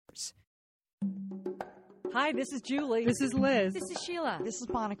Hi, this is Julie. This is Liz. This is Sheila. This is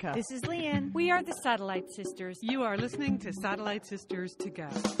Monica. This is Leanne. We are the Satellite Sisters. You are listening to Satellite Sisters to Go.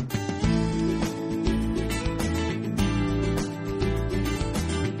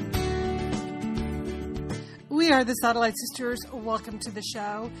 We are the Satellite Sisters. Welcome to the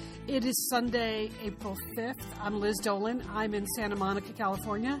show. It is Sunday, April 5th. I'm Liz Dolan. I'm in Santa Monica,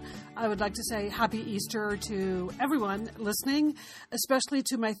 California. I would like to say Happy Easter to everyone listening, especially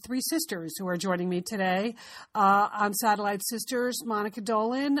to my three sisters who are joining me today on Satellite Sisters. Monica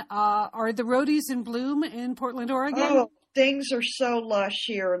Dolan, are the roadies in bloom in Portland, Oregon? Oh, things are so lush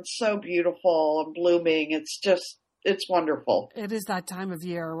here and so beautiful and blooming. It's wonderful. It is that time of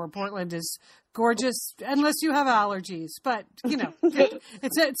year where Portland is gorgeous, unless you have allergies. But, you know,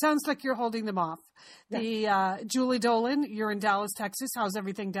 it sounds like you're holding them off. Julie Dolan, you're in Dallas, Texas. How's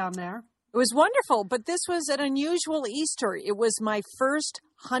everything down there? It was wonderful, but this was an unusual Easter. It was my first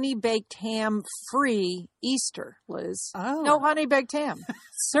honey-baked ham-free Easter, Liz. Oh. No honey-baked ham.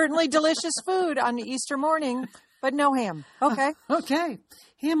 Certainly delicious food on Easter morning, but no ham. Okay. Okay.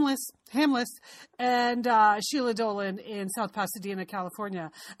 Hamless. And Sheila Dolan in South Pasadena, California.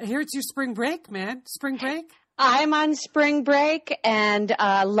 I hear it's your spring break, man. Spring break? I'm on spring break and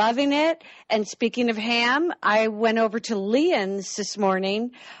loving it. And speaking of ham, I went over to Leon's this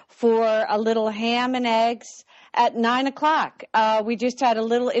morning for a little ham and eggs at 9 o'clock. We just had a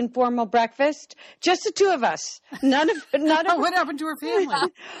little informal breakfast, just the two of us. None of What happened to her family?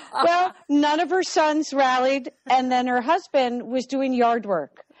 Well, none of her sons rallied, and then her husband was doing yard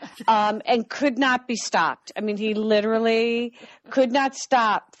work. And could not be stopped. I mean, he literally could not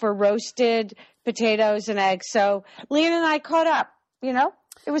stop for roasted potatoes and eggs. So Leon and I caught up, you know.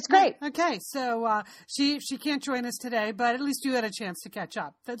 It was great. Okay, so she can't join us today, but at least you had a chance to catch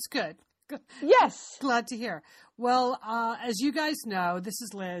up. That's good. Yes. Glad to hear. Well, as you guys know, this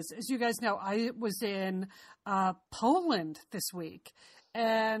is Liz. As you guys know, I was in Poland this week,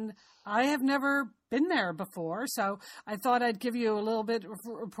 and I have never been there before, so I thought I'd give you a little bit of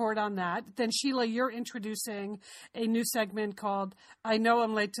a report on that. Then, Sheila, you're introducing a new segment called I Know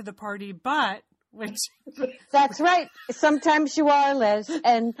I'm Late to the Party, but... Which... That's right. Sometimes you are, Liz.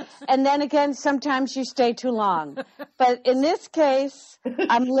 And then again, sometimes you stay too long. But in this case,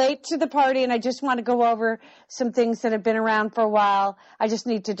 I'm late to the party, and I just want to go over some things that have been around for a while. I just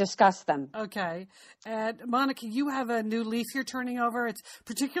need to discuss them. Okay. And Monica, you have a new leaf you're turning over. It's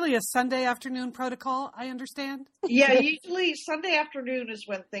particularly a Sunday afternoon protocol, I understand? Yeah, usually Sunday afternoon is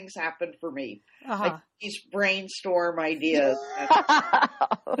when things happen for me. I these brainstorm ideas.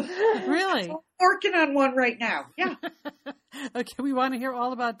 Really? So I'm working on one right now. Yeah. Okay, we want to hear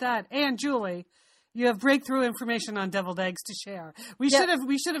all about that. And Julie, you have breakthrough information on deviled eggs to share. We should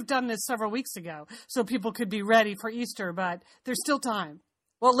have done this several weeks ago so people could be ready for Easter, but there's still time.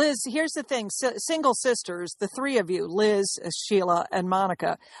 Well, Liz, here's the thing. Single sisters, the three of you, Liz, Sheila, and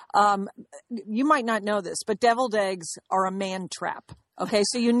Monica, you might not know this, but deviled eggs are a man trap. Okay,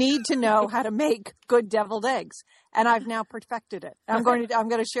 so you need to know how to make good deviled eggs, and I've now perfected it. I'm going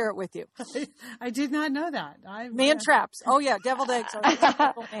to share it with you. I did not know that. Man traps. Oh yeah, deviled eggs are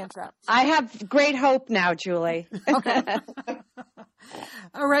typical man traps. I have great hope now, Julie. Okay.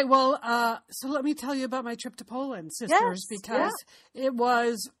 All right. Well, so let me tell you about my trip to Poland, sisters, because it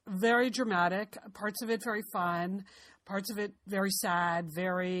was very dramatic. Parts of it very fun, parts of it very sad,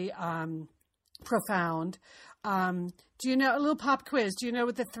 very profound. Do you know, a little pop quiz, do you know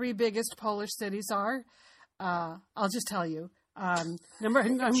what the three biggest Polish cities are? I'll just tell you. Number.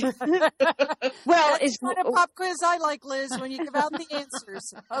 Well, it's not a pop quiz I like, Liz, when you give out the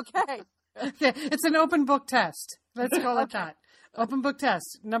answers. Okay. It's an open book test. Let's call it that. Open book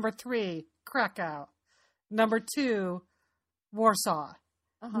test. Number 3, Krakow. Number 2, Warsaw.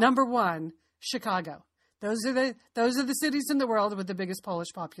 Number 1, Chicago. Those are the cities in the world with the biggest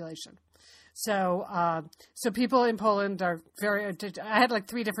Polish population. So people in Poland are very. I had like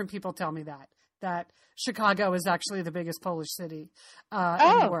 3 different people tell me that Chicago is actually the biggest Polish city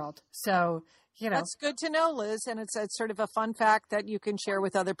in the world. So you know, that's good to know, Liz, and it's sort of a fun fact that you can share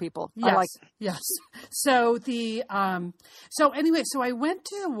with other people. Yes, I like it. Yes. So so I went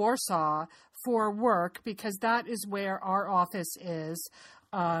to Warsaw for work because that is where our office is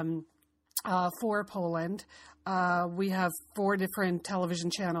for Poland. We have 4 different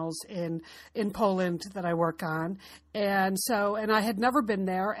television channels in Poland that I work on. And I had never been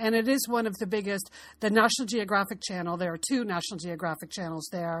there, and it is one of the biggest, the National Geographic Channel. There are two National Geographic channels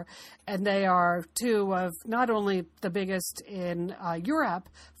there, and they are two of not only the biggest in Europe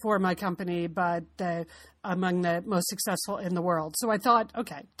for my company, but among the most successful in the world. So I thought,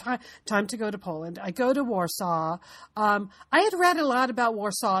 okay, time to go to Poland. I go to Warsaw. I had read a lot about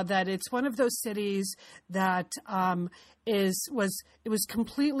Warsaw, that it's one of those cities that it was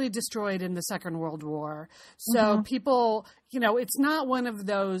completely destroyed in the Second World War. So people, it's not one of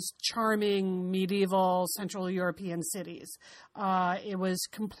those charming medieval Central European cities. It was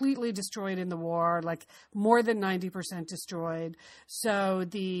completely destroyed in the war, like more than 90% destroyed. So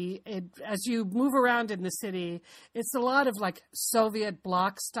as you move around in the city, it's a lot of like Soviet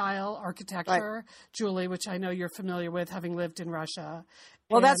bloc style architecture, right. Julie, which I know you're familiar with, having lived in Russia.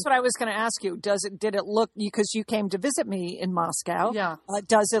 Well, that's what I was going to ask you. Did it look, because you came to visit me in Moscow? Yeah.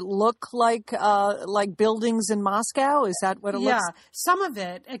 Does it look like buildings in Moscow? Is that what it looks? Yeah, some of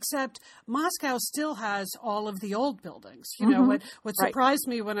it, except Moscow still has all of the old buildings. You know, what surprised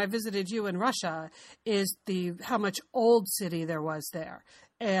me when I visited you in Russia is how much old city there was there.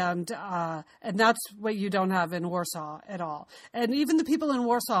 And that's what you don't have in Warsaw at all. And even the people in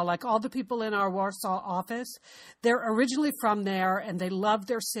Warsaw, like all the people in our Warsaw office, they're originally from there and they love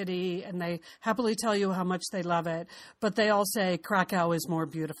their city and they happily tell you how much they love it. But they all say Krakow is more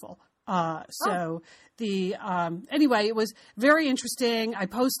beautiful. Anyway, it was very interesting. I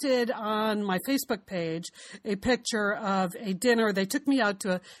posted on my Facebook page a picture of a dinner. They took me out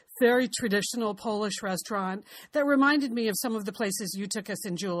to a very traditional Polish restaurant that reminded me of some of the places you took us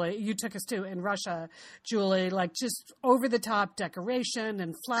to in Russia, Julie, like just over the top decoration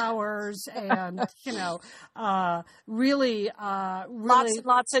and flowers and, really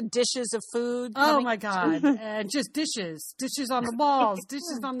lots of dishes of food. Oh my God. And just dishes on the walls,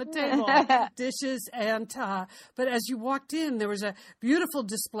 dishes on the table, dishes. And, but as you walked in, there was a beautiful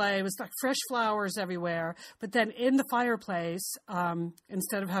display. It was like fresh flowers everywhere. But then in the fireplace,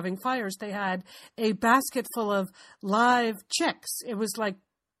 instead of having fires, they had a basket full of live chicks. It was like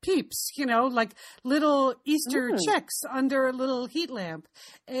peeps, like little Easter chicks under a little heat lamp.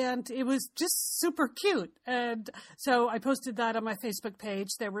 And it was just super cute. And so I posted that on my Facebook page.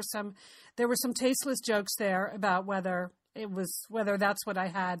 There were some tasteless jokes there about whether that's what I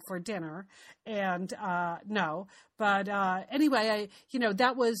had for dinner. And no. But anyway,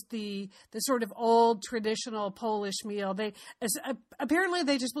 that was the sort of old traditional Polish meal. Apparently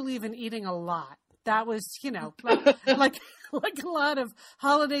they just believe in eating a lot. That was, like a lot of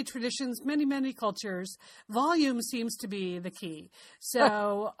holiday traditions, many, many cultures, volume seems to be the key.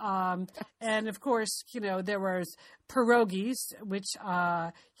 So, and of course, there was pierogies, which,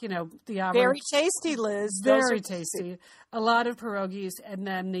 the average. Very tasty, Liz. Very tasty. A lot of pierogies. And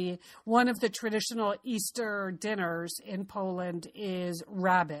then one of the traditional Easter dinners in Poland is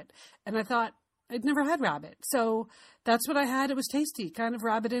rabbit. And I thought, I'd never had rabbit. So that's what I had. It was tasty, kind of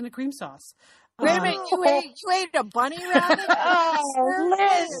rabbit in a cream sauce. Wait a minute, you ate a bunny rabbit? Oh,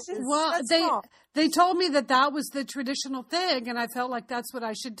 Liz. Well, they told me that was the traditional thing, and I felt like that's what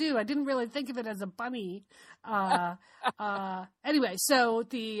I should do. I didn't really think of it as a bunny. Anyway, so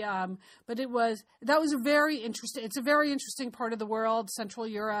but that was a very interesting. It's a very interesting part of the world, Central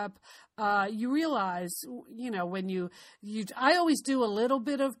Europe. You realize, when I always do a little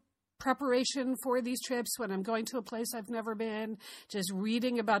bit of preparation for these trips when I'm going to a place I've never been, just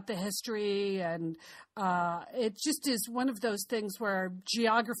reading about the history, and it just is one of those things where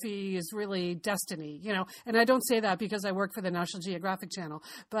geography is really destiny, and I don't say that because I work for the National Geographic Channel,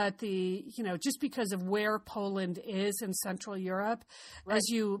 but just because of where Poland is in Central Europe, right. As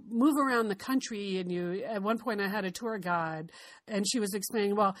you move around the country, and at one point I had a tour guide and she was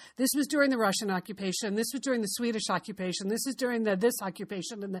explaining, well, this was during the Russian occupation, this was during the Swedish occupation, this is during this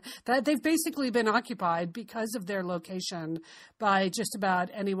occupation, and that they've basically been occupied because of their location by just about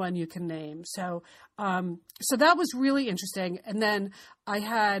anyone you can name. So that was really interesting. And then I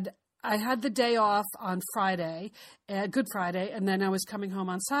had the day off on Friday, Good Friday, and then I was coming home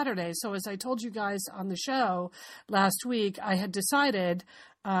on Saturday. So as I told you guys on the show last week, I had decided,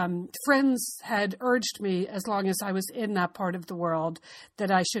 friends had urged me, as long as I was in that part of the world,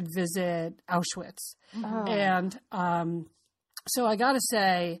 that I should visit Auschwitz. Oh. And so I got to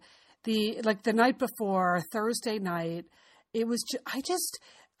say, the night before, Thursday night, it was I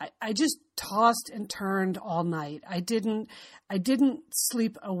just tossed and turned all night. I didn't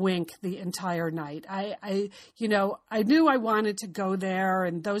sleep a wink the entire night. I knew I wanted to go there,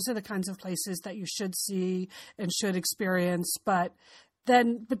 and those are the kinds of places that you should see and should experience. But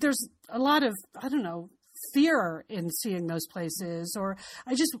there's a lot of, fear in seeing those places, or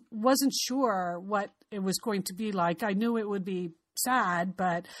I just wasn't sure what it was going to be like. I knew it would be sad,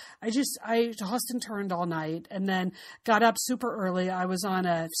 but I tossed and turned all night and then got up super early. I was on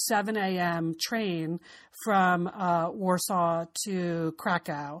a 7 a.m. train from Warsaw to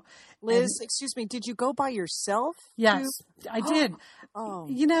Krakow. Liz, excuse me, did you go by yourself? Yes, I did. Oh.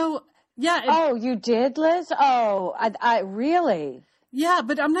 Yeah. Oh, you did, Liz? Oh, I really? Yeah,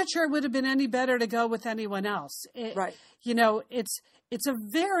 but I'm not sure it would have been any better to go with anyone else. Right. It's a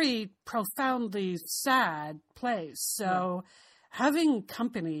very profoundly sad place. So having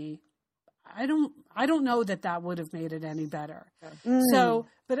company, I don't know that would have made it any better. So,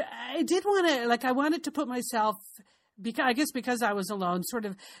 but I did want to, I wanted to put myself, because I was alone, sort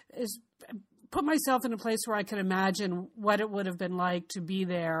of put myself in a place where I could imagine what it would have been like to be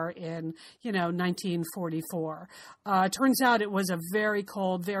there in, 1944. Turns out it was a very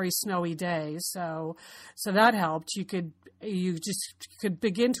cold, very snowy day. So that helped. You could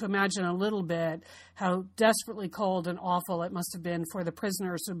begin to imagine a little bit how desperately cold and awful it must have been for the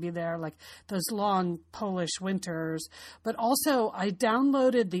prisoners who would be there, like those long Polish winters. But also I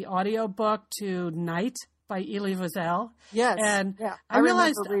downloaded the audiobook to Night by Elie Wiesel. Yes. And I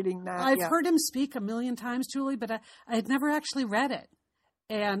realized reading that. I've heard him speak a million times, Julie, but I had never actually read it.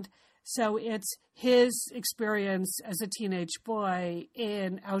 And so it's his experience as a teenage boy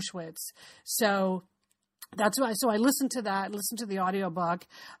in Auschwitz. So that's why. So I listened to the audiobook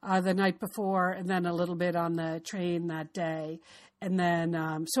the night before, and then a little bit on the train that day. And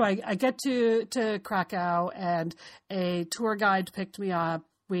then, so I get to Krakow, and a tour guide picked me up.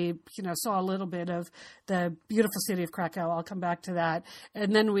 We, saw a little bit of the beautiful city of Krakow. I'll come back to that.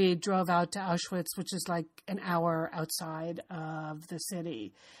 And then we drove out to Auschwitz, which is like an hour outside of the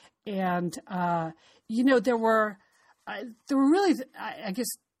city. And, there were really, I guess,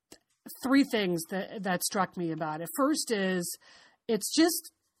 three things that struck me about it. First is it's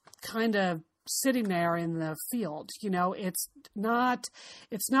just kind of sitting there in the field. It's not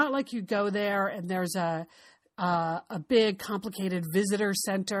like you go there and there's a big complicated visitor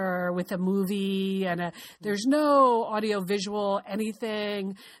center with a movie and there's no audio visual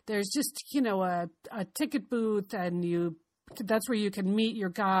anything. There's just, a ticket booth, and that's where you can meet your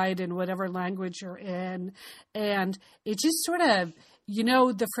guide in whatever language you're in. And it just sort of,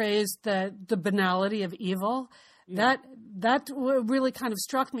 the phrase, the banality of evil, that really kind of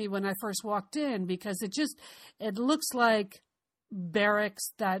struck me when I first walked in, because it looks like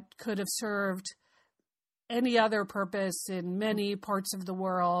barracks that could have served any other purpose in many parts of the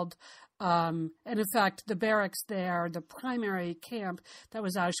world. And in fact, the barracks there, the primary camp that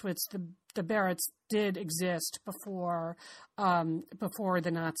was Auschwitz, the barracks did exist before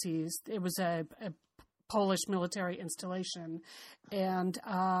the Nazis. It was a Polish military installation. And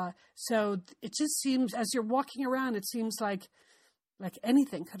so it just seems, as you're walking around, it seems like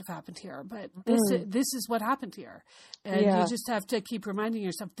anything could have happened here, but this is what happened here. And you just have to keep reminding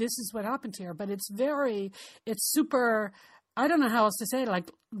yourself, this is what happened here. But it's super, I don't know how else to say it, like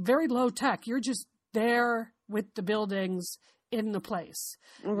very low tech. You're just there with the buildings in the place.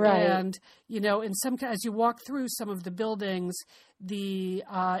 Right. And, as you walk through some of the buildings,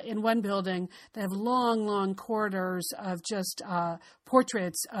 in one building, they have long, long corridors of just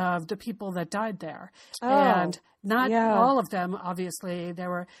portraits of the people that died there. Oh, and not all of them, obviously. There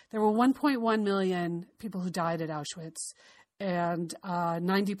were 1.1 million people who died at Auschwitz, and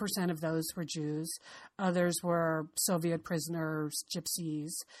 90% of those were Jews. Others were Soviet prisoners,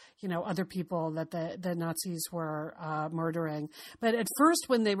 gypsies, other people that the Nazis were murdering. But at first,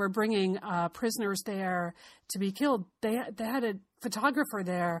 when they were bringing prisoners there to be killed, they had a photographer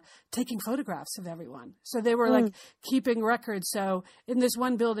there taking photographs of everyone. So they were keeping records. So in this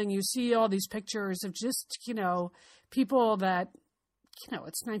one building, you see all these pictures of just, people that,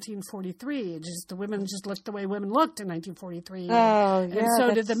 it's 1943. The women just looked the way women looked in 1943. Oh, yeah. And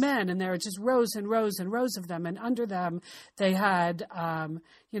so did the men. And there were just rows and rows and rows of them. And under them, they had,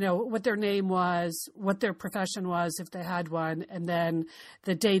 what their name was, what their profession was, if they had one, and then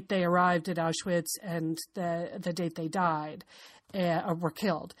the date they arrived at Auschwitz and the date they died or were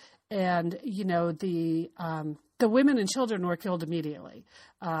killed. And, the women and children were killed immediately.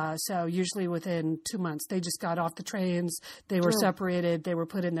 So usually within 2 months, they just got off the trains. They were separated. They were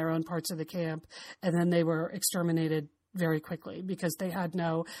put in their own parts of the camp, and then they were exterminated very quickly because they had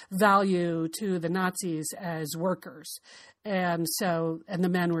no value to the Nazis as workers. And the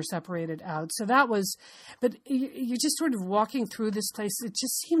men were separated out. So that was, but you just sort of walking through this place, it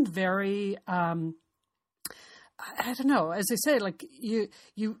just seemed very, I don't know, as I say, like you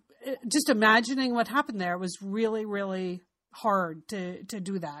just imagining what happened there was really, really hard to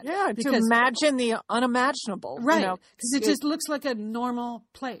do that. Yeah, to imagine the unimaginable. Right, because it just looks like a normal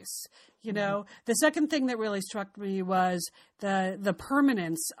place. The second thing that really struck me was the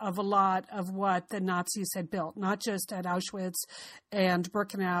permanence of a lot of what the Nazis had built, not just at Auschwitz and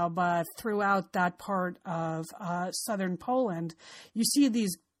Birkenau, but throughout that part of southern Poland. You see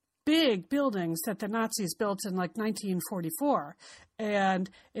these big buildings that the Nazis built in like 1944. And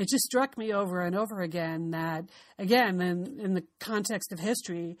it just struck me over and over again that, again, in the context of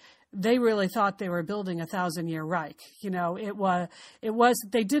history, they really thought they were building a 1,000-year Reich. It was,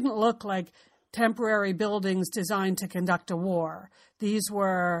 they didn't look like temporary buildings designed to conduct a war. These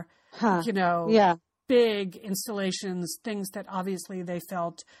were, big installations, things that obviously they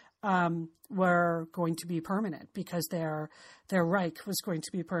felt were going to be permanent because their Reich was going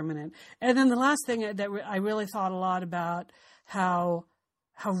to be permanent. And then the last thing that I really thought a lot about how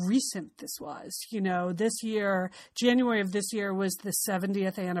recent this was. This year, January of this year was the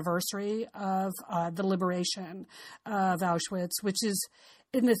 70th anniversary of the liberation of Auschwitz, which is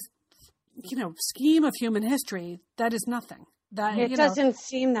in this, scheme of human history, that is nothing. It doesn't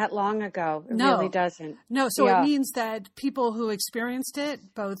seem that long ago. It really doesn't. No, so it means that people who experienced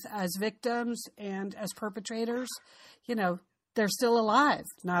it, both as victims and as perpetrators, they're still alive.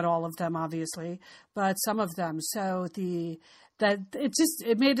 Not all of them, obviously, but some of them. So it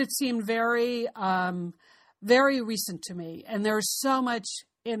made it seem very, very recent to me. And there's so much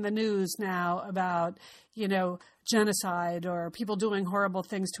in the news now about, genocide or people doing horrible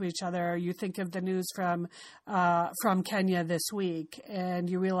things to each other. You think of the news from Kenya this week, and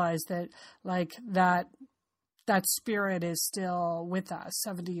you realize that that spirit is still with us.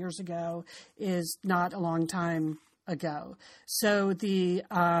 70 years ago is not a long time ago. So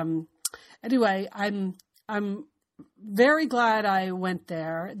anyway, I'm very glad I went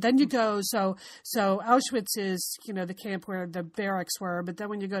there. Then you go, so Auschwitz is, the camp where the barracks were, but then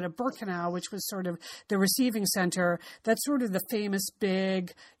when you go to Birkenau, which was sort of the receiving center, that's sort of the famous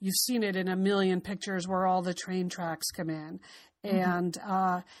big, you've seen it in a million pictures where all the train tracks come in. And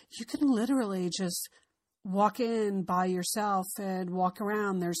you can literally just walk in by yourself and walk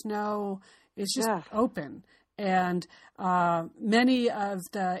around. It's just open. And many of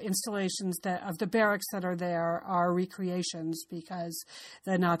the installations of the barracks that are there are recreations because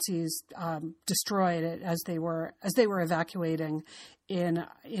the Nazis destroyed it as they were evacuating in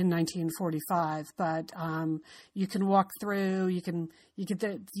 1945. But you can walk through.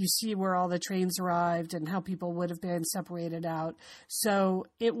 You see where all the trains arrived and how people would have been separated out. So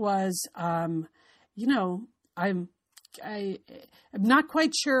it was, I'm not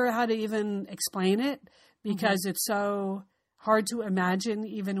quite sure how to even explain it, because it's so hard to imagine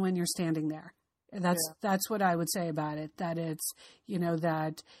even when you're standing there. That's what I would say about it, that it's,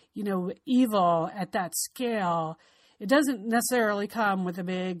 evil at that scale, it doesn't necessarily come with a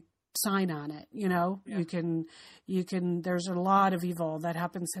big sign on it. You can, there's a lot of evil that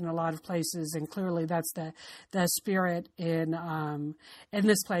happens in a lot of places, and clearly that's the spirit in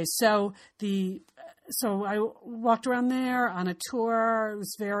this place. So I walked around there on a tour. It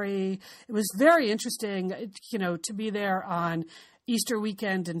was very interesting, to be there on Easter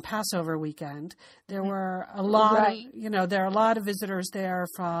weekend and Passover weekend. There were a lot there are a lot of visitors there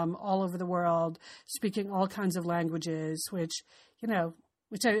from all over the world speaking all kinds of languages, which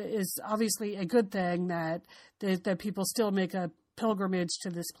is obviously a good thing that people still make a pilgrimage to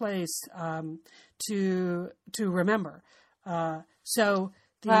this place to remember.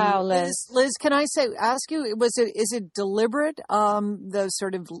 Wow, Liz, can I ask you, is it deliberate? The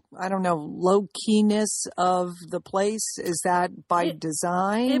sort of, low keyness of the place, is that by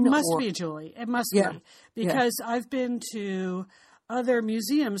design? It must be, Julie. It must be, because I've been to other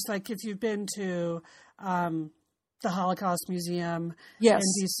museums, like if you've been to the Holocaust Museum in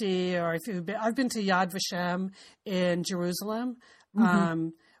DC, or I've been to Yad Vashem in Jerusalem.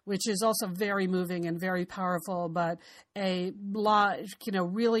 Which is also very moving and very powerful, but a lot,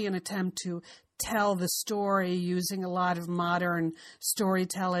 really an attempt to tell the story using a lot of modern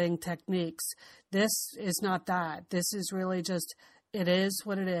storytelling techniques. This is not that. This is really just, it is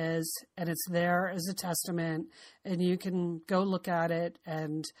what it is, and it's there as a testament, and you can go look at it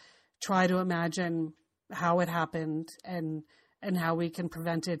and try to imagine how it happened and how we can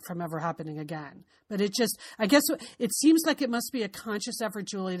prevent it from ever happening again. But I guess it seems like it must be a conscious effort,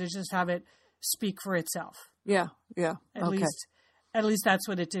 Julie, to just have it speak for itself. Yeah. At least that's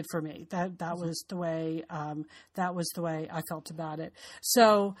what it did for me. That was the way I felt about it.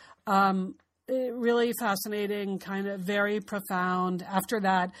 So really fascinating, kind of very profound. After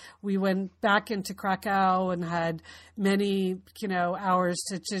that, we went back into Krakow and had many, hours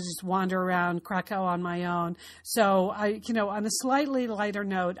to just wander around Krakow on my own. So on a slightly lighter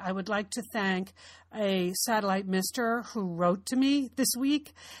note, I would like to thank a satellite mister who wrote to me this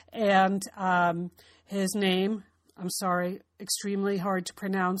week, and his name, I'm sorry, extremely hard to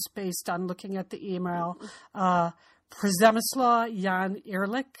pronounce based on looking at the email, Przemysław Jan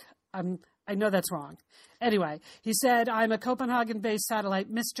Ehrlich. I know that's wrong. Anyway, he said, I'm a Copenhagen-based satellite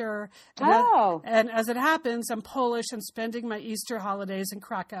mister. And as it happens, I'm Polish and spending my Easter holidays in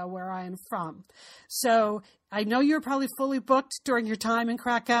Krakow, where I am from. So I know you're probably fully booked during your time in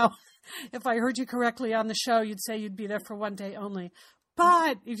Krakow. If I heard you correctly on the show, you'd say you'd be there for one day only.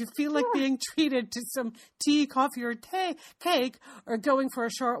 But if you feel like being treated to some tea, coffee, or cake, or going for a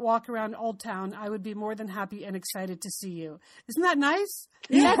short walk around Old Town, I would be more than happy and excited to see you. Isn't that nice?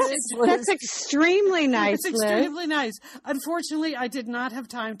 That's extremely nice, It's extremely nice. Unfortunately, I did not have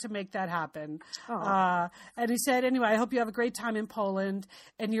time to make that happen. And he said, anyway, I hope you have a great time in Poland,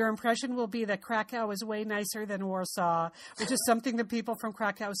 and your impression will be that Krakow is way nicer than Warsaw, which is something that people from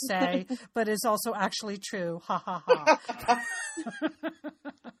Krakow say, but is also actually true. Ha, ha, ha.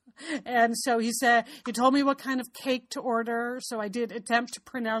 And so he told me what kind of cake to order. So I did attempt to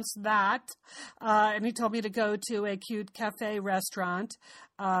pronounce that. And he told me to go to a cute cafe restaurant,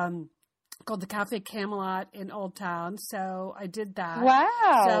 called the Cafe Camelot in Old Town. So I did that.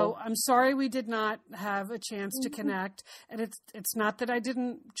 Wow. So I'm sorry we did not have a chance to connect. And it's not that I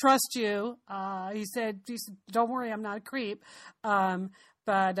didn't trust you. He said, don't worry, I'm not a creep.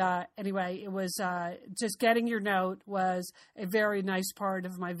 But anyway, it was just getting your note was a very nice part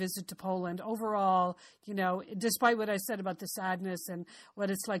of my visit to Poland. Overall, despite what I said about the sadness and what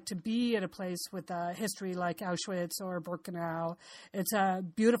it's like to be in a place with a history like Auschwitz or Birkenau, it's a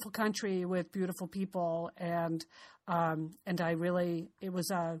beautiful country with beautiful people, and I really it was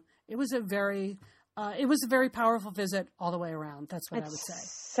a very powerful visit all the way around. That's what I would say.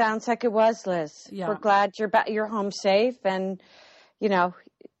 Sounds like it was, Liz. Yeah. We're glad you're home safe, and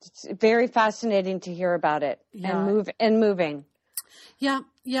it's very fascinating to hear about it and moving. Yeah,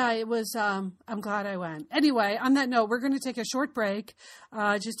 it was, I'm glad I went. Anyway, on that note, we're going to take a short break,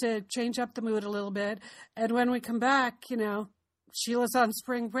 just to change up the mood a little bit. And when we come back, Sheila's on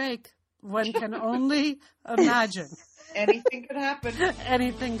spring break. One can only imagine. Anything could happen.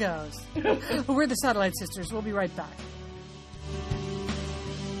 Anything goes. We're the Satellite Sisters. We'll be right back.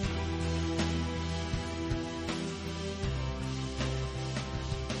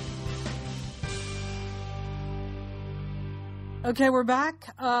 Okay, we're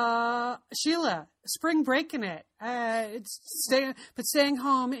back. Sheila, spring breaking it. It's staying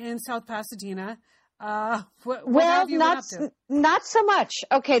home in South Pasadena. What have you been up to? Not so much.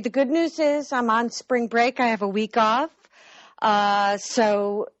 Okay, the good news is I'm on spring break. I have a week off.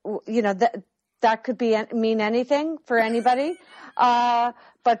 So that could mean anything for anybody.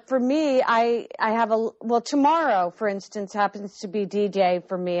 But for me, I have tomorrow, for instance, happens to be D-Day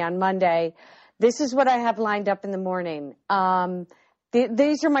for me on Monday. This is what I have lined up in the morning.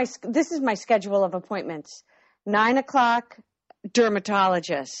 This is my schedule of appointments. 9:00,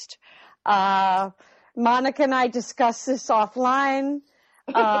 dermatologist. Monica and I discussed this offline.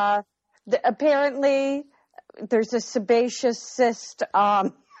 Apparently, there's a sebaceous cyst.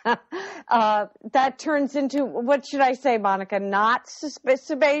 That turns into, what should I say, Monica? Not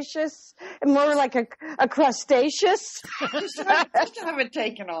sebaceous, more like a crustaceous. Just to have it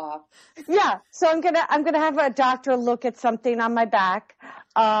taken off. Yeah, so I'm gonna have a doctor look at something on my back.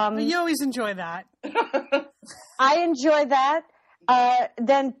 You always enjoy that. I enjoy that.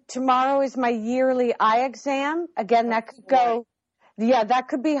 Then tomorrow is my yearly eye exam. Again, that could go. Yeah, that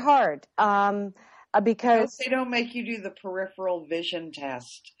could be hard. Because they don't make you do the peripheral vision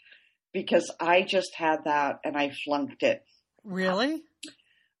test, because I just had that and I flunked it. Really?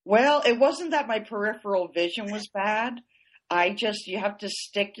 Well, it wasn't that my peripheral vision was bad. You have to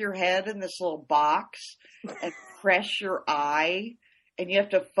stick your head in this little box and press your eye, and you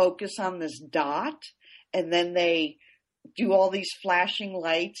have to focus on this dot, and then they do all these flashing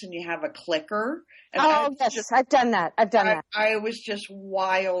lights and you have a clicker. And yes, I've done that. I was just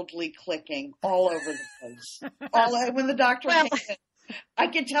wildly clicking all over the place. When the doctor came in, I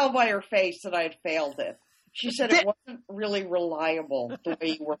could tell by her face that I had failed it. She said it wasn't really reliable the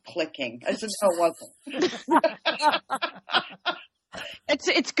way you were clicking. I said, no, it wasn't.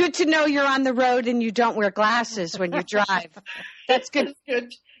 It's good to know you're on the road and you don't wear glasses when you drive. That's good. That's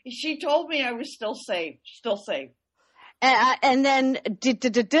good. She told me I was still safe. And then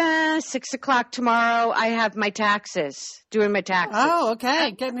 6 o'clock tomorrow, I have my taxes, doing my taxes. Oh,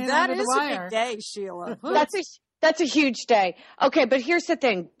 okay. Getting in That under is the a wire. big day, Sheila. That's a huge day. Okay, but here's the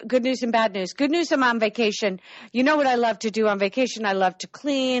thing. Good news and bad news. Good news, I'm on vacation. You know what I love to do on vacation? I love to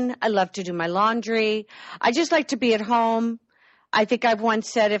clean. I love to do my laundry. I just like to be at home. I think I've once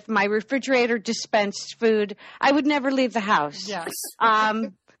said if my refrigerator dispensed food, I would never leave the house. Yes.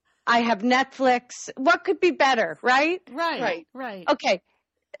 I have Netflix. What could be better, right? Right. Okay.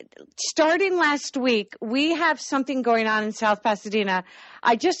 Starting last week, we have something going on in South Pasadena.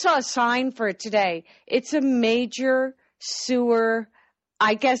 I just saw a sign for it today. It's a major sewer,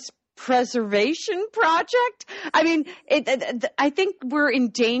 I guess, preservation project. I mean, I think we're in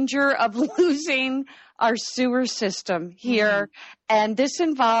danger of losing our sewer system here. And this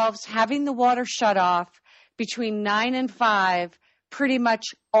involves having the water shut off between 9 and 5 pretty much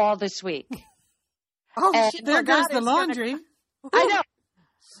all this week. There goes the laundry. I know.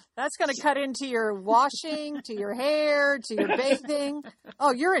 That's going to cut into your washing, to your hair, to your bathing.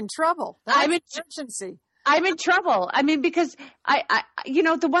 Oh, you're in trouble. I'm in emergency. I'm in trouble. I mean, because I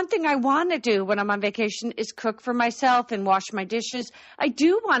the one thing I want to do when I'm on vacation is cook for myself and wash my dishes. I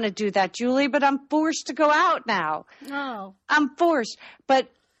do want to do that, Julie, but I'm forced to go out now. Oh. I'm forced.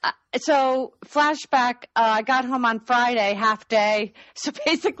 But so flashback, I got home on Friday, half day. So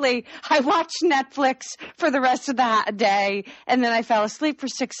basically I watched Netflix for the rest of the day and then I fell asleep for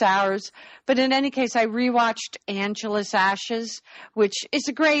 6 hours. But in any case, I rewatched Angela's Ashes, which is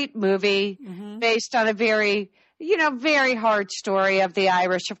a great movie based on a very hard story of the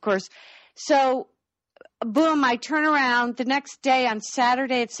Irish, of course. So boom, I turn around the next day on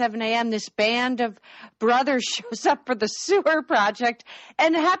Saturday at 7 a.m. This band of brothers shows up for the sewer project,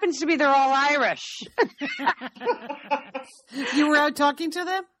 and it happens to be they're all Irish. You were out talking to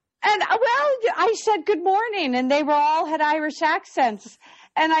them? And I said good morning, and they all had Irish accents.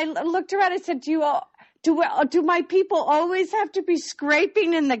 And I looked around and said, do my people always have to be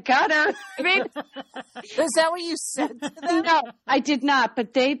scraping in the gutter? I mean, is that what you said to them? No, I did not.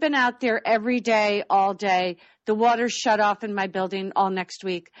 But they've been out there every day, all day. The water's shut off in my building all next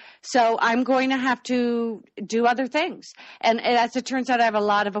week. So I'm going to have to do other things. And as it turns out, I have a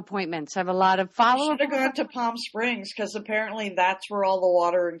lot of appointments. I have a lot of follow-up. You should have gone to Palm Springs because apparently that's where all the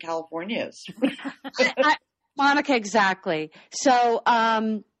water in California is. Monica, exactly. So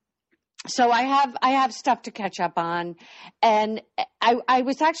I have stuff to catch up on, and I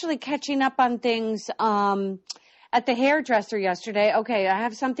was actually catching up on things at the hairdresser yesterday. Okay, I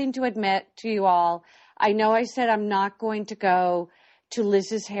have something to admit to you all. I know I said I'm not going to go to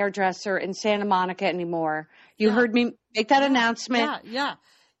Liz's hairdresser in Santa Monica anymore. You heard me make that announcement. Yeah.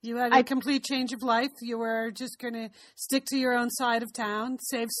 You had a complete change of life. You were just going to stick to your own side of town,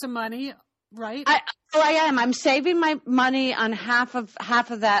 save some money, right? I am. I'm saving my money on half of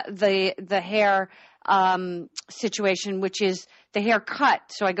that the hair situation, which is the haircut.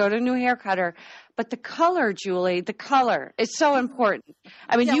 So I go to a new hair cutter. But the color, Julie, the color is so important.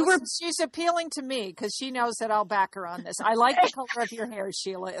 I mean, she's appealing to me because she knows that I'll back her on this. I like the color of your hair,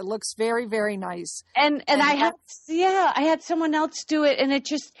 Sheila. It looks very, very nice. And I had someone else do it, and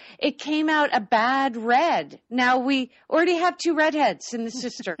it came out a bad red. Now we already have 2 redheads in the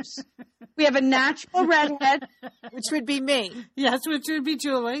sisters. We have a natural redhead, which would be me. Yes, which would be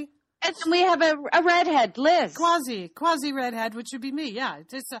Julie. And then we have a redhead, Liz. Quasi redhead, which would be me. Yeah.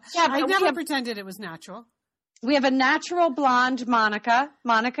 I never pretended it was natural. We have a natural blonde Monica.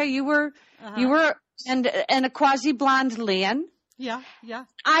 Monica, you were, and a quasi blonde Lian. Yeah.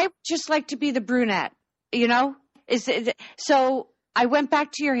 I just like to be the brunette, So I went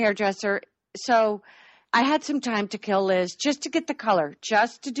back to your hairdresser. So I had some time to kill, Liz, just to get the color,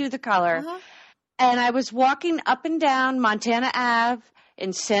 just to do the color. Uh-huh. And I was walking up and down Montana Ave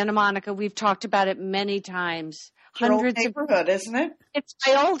in Santa Monica. We've talked about it many times. Your old neighborhood, isn't it? It's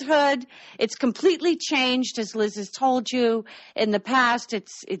my old hood. It's completely changed, as Liz has told you in the past.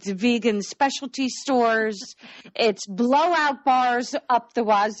 It's vegan specialty stores. It's blowout bars up the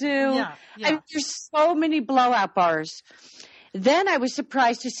wazoo. Yeah. I mean, there's so many blowout bars. Then I was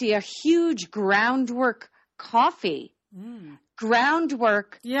surprised to see a huge Groundwork coffee.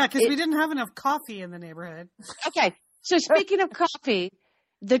 Groundwork. Yeah, because we didn't have enough coffee in the neighborhood. Okay. So speaking of coffee,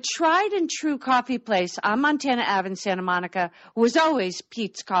 the tried and true coffee place on Montana Ave in Santa Monica was always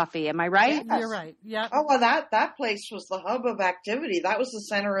Pete's Coffee. Am I right? Yes. You're right. Yeah. Oh, well, that place was the hub of activity. That was the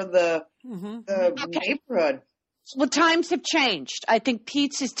center of the neighborhood. Well, times have changed. I think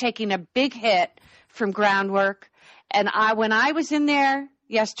Pete's is taking a big hit from Groundwork. And when I was in there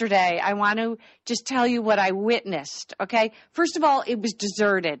yesterday, I want to just tell you what I witnessed. Okay. First of all, it was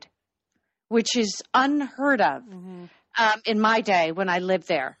deserted, which is unheard of. in my day when I lived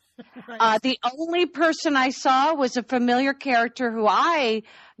there. Right. The only person I saw was a familiar character who I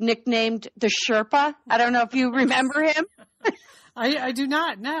nicknamed the Sherpa. I don't know if you remember him. I do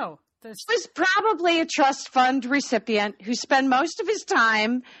not know. This He was probably a trust fund recipient who spent most of his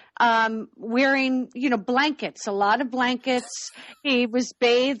time wearing, blankets, a lot of blankets. He was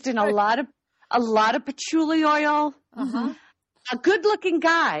bathed in a lot of patchouli oil. Uh-huh. A good-looking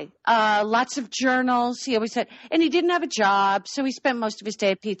guy. Lots of journals. He always said, and he didn't have a job, so he spent most of his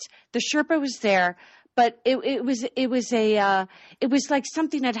day at Pete's. The Sherpa was there, but it was like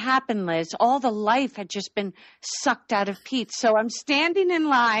something had happened, Liz. All the life had just been sucked out of Pete's. So I'm standing in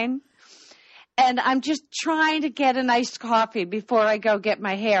line, and I'm just trying to get an iced coffee before I go get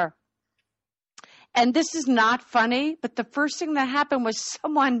my hair. And this is not funny, but the first thing that happened was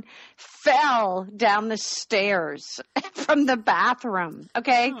someone fell down the stairs from the bathroom.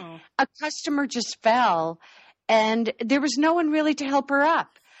 Okay. Oh. A customer just fell, and there was no one really to help her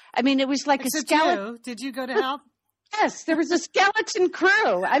up. I mean, it was like Except a skeleton. you. Did you go to help? Yes, there was a skeleton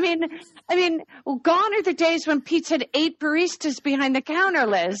crew. I mean, gone are the days when Pete's had 8 baristas behind the counter,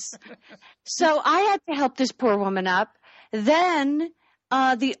 Liz. So I had to help this poor woman up. Then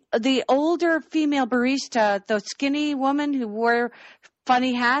the older female barista, the skinny woman who wore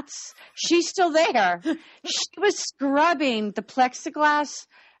funny hats, she's still there. She was scrubbing the plexiglass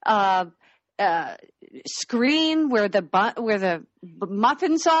screen where the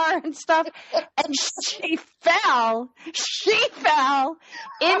muffins are and stuff, and she fell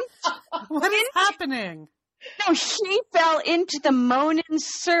in. What is happening? No, she fell into the Monin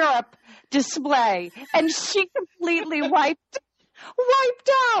syrup display, and she completely wiped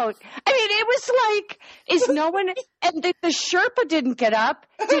out. I mean, it was like, is no one, and the Sherpa didn't get up.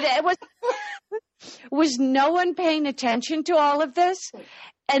 Was no one paying attention to all of this?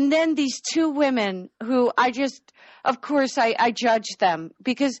 And then these 2 women who I judge them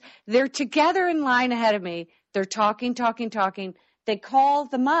because they're together in line ahead of me. They're talking. They call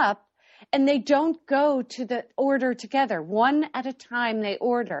them up, and they don't go to the order together. One at a time they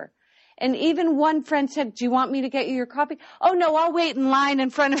order. And even one friend said, do you want me to get you your coffee? Oh, no, I'll wait in line in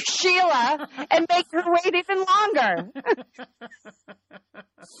front of Sheila and make her wait even longer.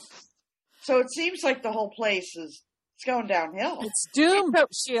 So it seems like the whole place it's going downhill. It's doomed,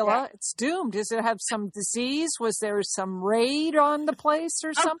 Sheila. It's doomed. Does it have some disease? Was there some raid on the place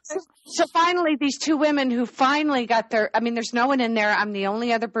or something? So finally, these 2 women who finally got there's no one in there. I'm the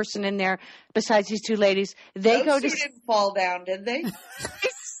only other person in there besides these 2 ladies. They didn't fall down, did they?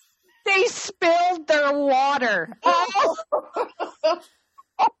 They spilled their water all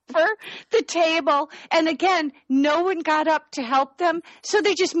over the table. And again, no one got up to help them. So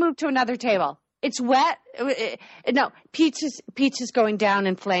they just moved to another table. It's wet. No, pizza's going down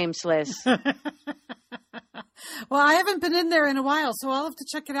in flames, Liz. Well, I haven't been in there in a while, so I'll have to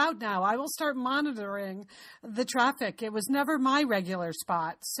check it out now. I will start monitoring the traffic. It was never my regular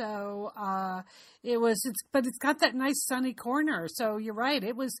spot, so but it's got that nice sunny corner. So you're right.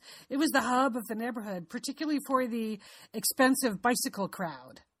 It was the hub of the neighborhood, particularly for the expensive bicycle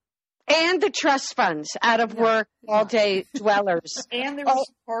crowd. And the trust funds, out of work, all-day dwellers. And there were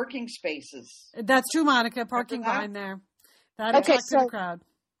some parking spaces. That's true, Monica. Parking behind there. That attracted the crowd.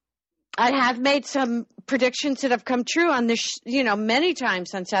 I have made some predictions that have come true on this, many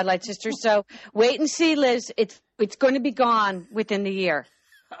times on Satellite Sisters. So wait and see, Liz. It's going to be gone within the year.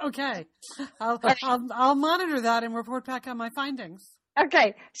 Okay. I'll monitor that and report back on my findings.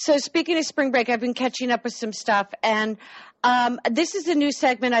 Okay. So speaking of spring break, I've been catching up with some stuff, and this is a new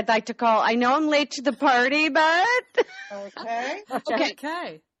segment I'd like to call I Know I'm Late to the Party, but...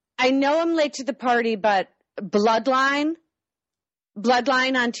 Okay. I know I'm late to the party, but Bloodline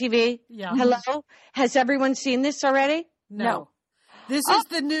on TV. Yeah. Hello? Has everyone seen this already? No. This is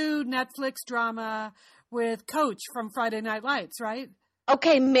the new Netflix drama with Coach from Friday Night Lights, right?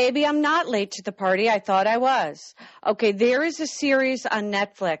 Okay, maybe I'm not late to the party. I thought I was. Okay, there is a series on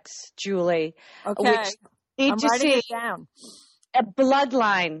Netflix, Julie. Okay. Which I'm writing it down. A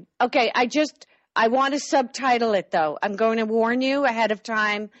Bloodline. Okay, I want to subtitle it, though. I'm going to warn you ahead of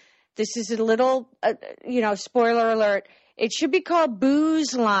time. This is a little, spoiler alert. It should be called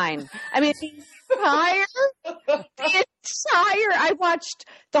Booze Line. I mean, I watched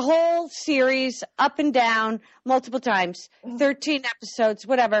the whole series up and down multiple times, 13 episodes,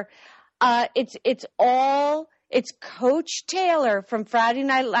 whatever. It's Coach Taylor from Friday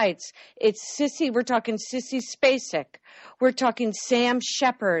Night Lights. It's Sissy. We're talking Sissy Spacek. We're talking Sam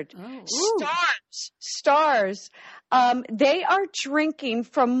Shepard. Oh, stars. They are drinking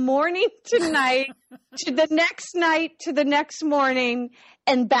from morning to night, to the next morning,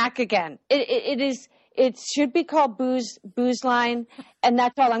 and back again. It It should be called Booze Line, and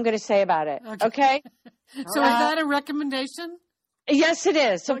that's all I'm going to say about it. Okay? So is that a recommendation? Yes, it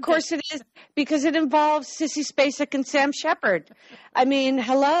is. Of course it is, because it involves Sissy Spacek and Sam Shepard. I mean,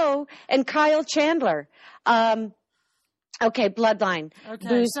 hello, and Kyle Chandler. Okay, Bloodline.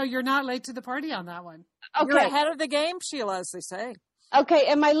 Okay, so you're not late to the party on that one. Okay. You're ahead of the game, Sheila, as they say. Okay,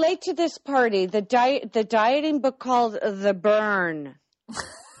 am I late to this party? The dieting book called The Burn.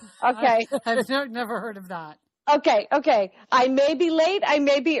 Okay. I've never heard of that. Okay. I may be late. I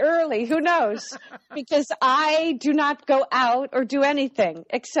may be early. Who knows? Because I do not go out or do anything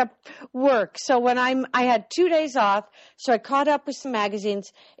except work. So when I had 2 days off, so I caught up with some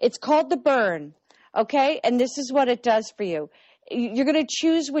magazines. It's called The Burn. Okay. And this is what it does for you. You're going to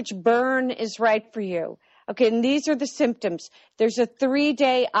choose which burn is right for you. Okay. And these are the symptoms. There's a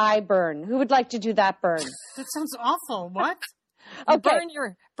 3-day eye burn. Who would like to do that burn? That sounds awful. What? Okay.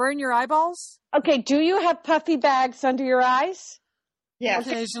 Burn your eyeballs? Okay. Do you have puffy bags under your eyes? Yes.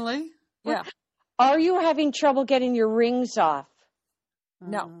 Occasionally. Yeah. Are you having trouble getting your rings off?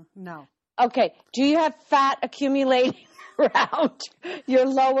 No. No. Okay. Do you have fat accumulating around your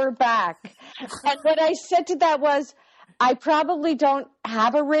lower back? And what I said to that was, I probably don't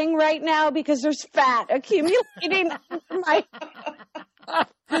have a ring right now because there's fat accumulating under my...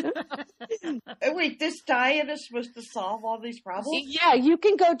 Wait, this diet is supposed to solve all these problems? Yeah, you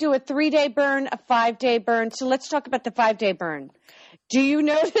can go do a 3-day burn, a 5-day burn. So let's talk about the 5-day burn. Do you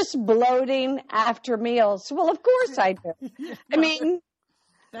notice bloating after meals? Well, of course I do. I mean,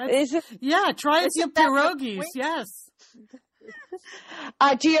 is it? Yeah, try a few pierogies. Yes.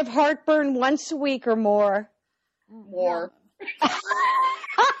 Do you have heartburn once a week or more? More.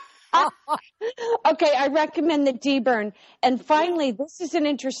 Okay, I recommend the D-burn. And finally, this is an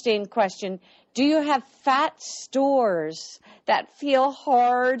interesting question. Do you have fat stores that feel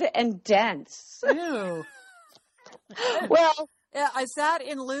hard and dense? Ew. Well, Is that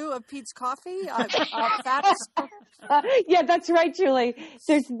in lieu of Pete's coffee? Fat yeah, that's right, Julie.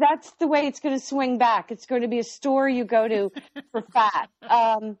 That's the way it's going to swing back. It's going to be a store you go to for fat.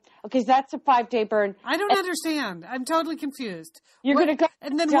 Okay, so that's a 5-day burn. I don't understand. I'm totally confused. You're going to go.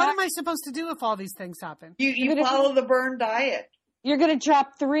 And then what am I supposed to do if all these things happen? You follow the burn diet. You're going to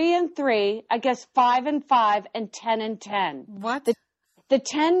drop 3 and 3, I guess 5 and 5, and 10 and 10. What? The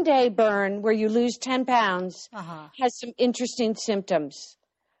 10-day burn, where you lose 10 pounds, has some interesting symptoms.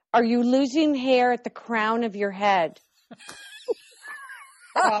 Are you losing hair at the crown of your head?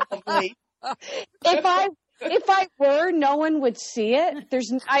 Probably. If I were, no one would see it.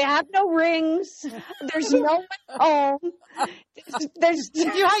 I have no rings. There's no one home.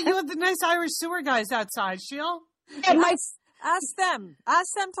 You have the nice Irish sewer guys outside, Sheila. And Ask them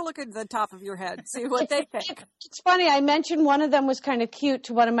to look at the top of your head, see what they think. It's funny. I mentioned one of them was kind of cute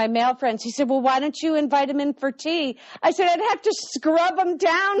to one of my male friends. He said, well, why don't you invite him in for tea? I said, I'd have to scrub him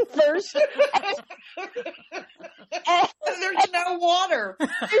down first. There's no water.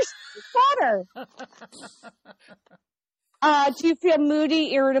 There's water. Do you feel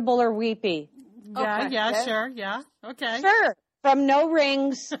moody, irritable, or weepy? Yeah, sure. Yeah. Okay. Sure. From no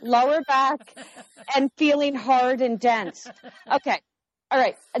rings, lower back, and feeling hard and dense. Okay. All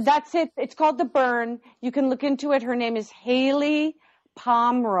right. That's it. It's called The Burn. You can look into it. Her name is Haley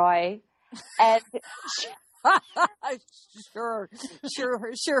Pomeroy. And Sure.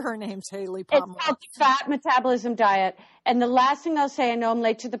 Her name's Haley Pomeroy. It's called the Fat Metabolism Diet. And the last thing I'll say, I know I'm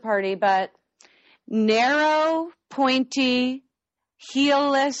late to the party, but narrow, pointy,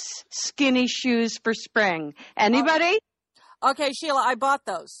 heelless, skinny shoes for spring. Anybody? Okay, Sheila, I bought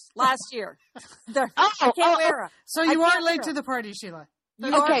those last year. I can't wear them. So you are late to the party, Sheila.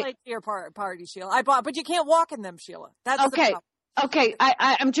 You are late to your party, Sheila. But you can't walk in them, Sheila. That's the problem. Okay,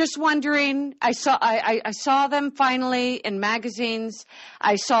 I'm just wondering. I saw them finally in magazines.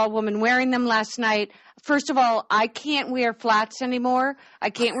 I saw a woman wearing them last night. First of all, I can't wear flats anymore.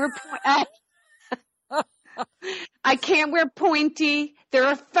 I can't wear. I can't wear pointy. There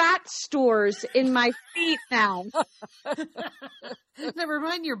are fat stores in my feet now. Never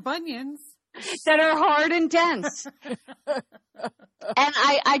mind your bunions. That are hard and dense. And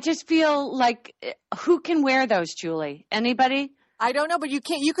I just feel like, who can wear those, Julie? Anybody? I don't know, but you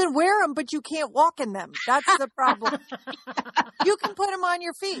can't. You can wear them, but you can't walk in them. That's the problem. You can put them on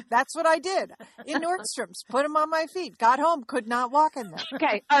your feet. That's what I did in Nordstrom's. Put them on my feet. Got home, could not walk in them.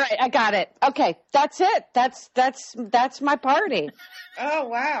 Okay, all right, I got it. Okay, that's it. That's my party. Oh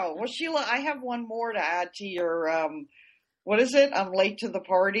wow. Well, Sheila, I have one more to add to your. What is it? I'm late to the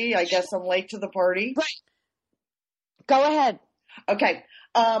party. I guess I'm late to the party. Right. Go ahead. Okay.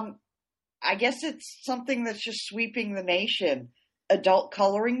 I guess it's something that's just sweeping the nation. Adult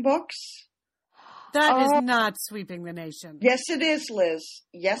coloring books. That is not sweeping the nation. Yes, it is, Liz.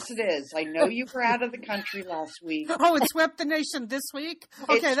 Yes, it is. I know you were out of the country last week. Oh, it swept the nation this week?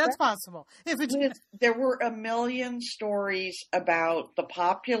 Okay, that's possible. There were a million stories about the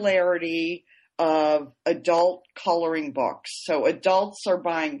popularity of adult coloring books. So adults are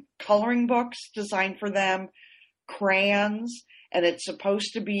buying coloring books designed for them, crayons, and it's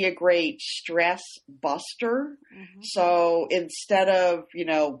supposed to be a great stress buster. Mm-hmm. So instead of,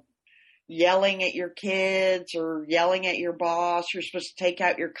 yelling at your kids or yelling at your boss, you're supposed to take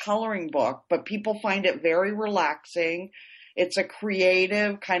out your coloring book, but people find it very relaxing. It's a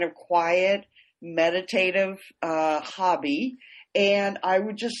creative, kind of quiet, meditative hobby. And I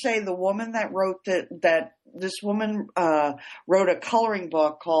would just say the woman that wrote this woman wrote a coloring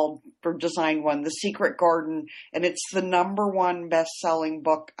book called, for Design One, The Secret Garden, and it's the #1 best-selling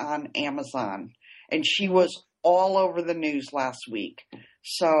book on Amazon. And she was all over the news last week.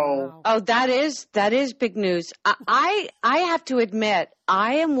 So, oh, that is big news. I have to admit,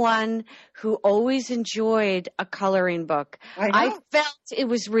 I am one who always enjoyed a coloring book. I felt it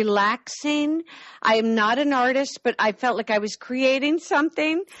was relaxing. I am not an artist, but I felt like I was creating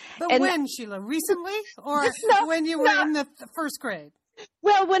something. But when, Sheila? Recently, or when you were in the first grade?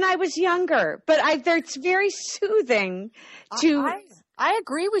 Well, when I was younger, but it's very soothing to. I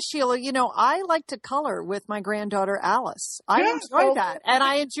agree with Sheila. I like to color with my granddaughter Alice. I enjoy that. And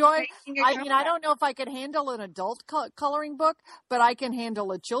I enjoy, I don't know if I could handle an adult coloring book, but I can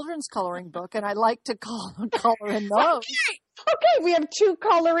handle a children's coloring book, and I like to color in those. Okay, we have 2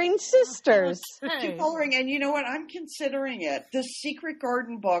 coloring sisters. Two coloring, and you know what? I'm considering it. The Secret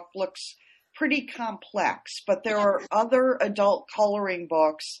Garden book looks pretty complex, but there are other adult coloring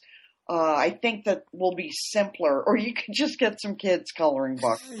books I think that will be simpler, or you could just get some kids' coloring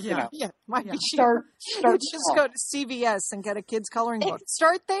book. Start just go to CVS and get a kids' coloring book.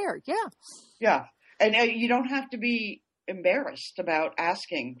 Start there, yeah, and you don't have to be embarrassed about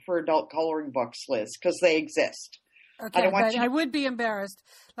asking for adult coloring books, Liz, because they exist. Okay, I would be embarrassed.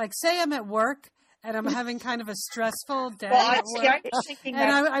 Like, say I'm at work and I'm having kind of a stressful day at work, and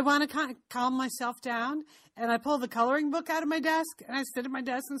I want to kind of calm myself down. And I pull the coloring book out of my desk, and I sit at my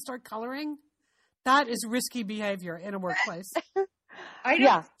desk and start coloring. That is risky behavior in a workplace. I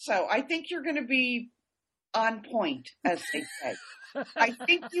don't think so. I think you're going to be on point, as they say. I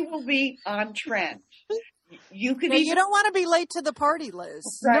think you will be on trend. You don't want to be late to the party,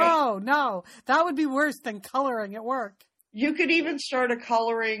 Liz. Right. No. That would be worse than coloring at work. You could even start a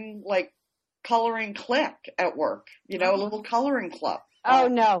coloring clique at work. A little coloring club. Oh,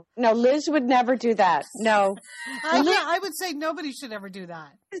 no, Liz would never do that. No. I would say nobody should ever do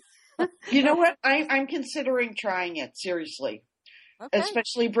that. You know what? I'm considering trying it, seriously. Okay.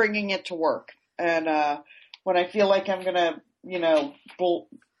 Especially bringing it to work. And when I feel like I'm going to,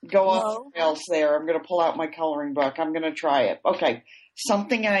 go off the rails there, I'm going to pull out my coloring book. I'm going to try it. Okay.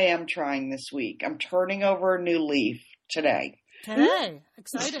 Something I am trying this week. I'm turning over a new leaf today.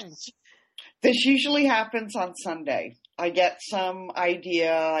 Exciting. This usually happens on Sunday. I get some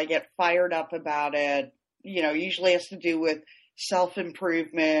idea, I get fired up about it, usually has to do with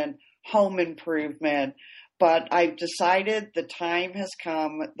self-improvement, home improvement, but I've decided the time has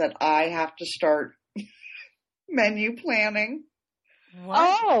come that I have to start menu planning.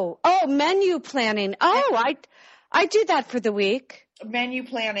 What? Oh, menu planning. Oh, I do that for the week. Menu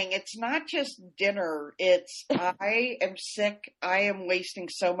planning. It's not just dinner. It's, I am sick. I am wasting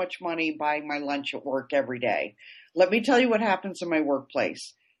so much money buying my lunch at work every day. Let me tell you what happens in my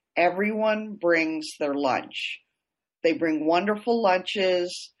workplace. Everyone brings their lunch. They bring wonderful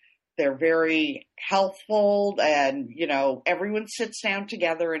lunches. They're very healthful, and, everyone sits down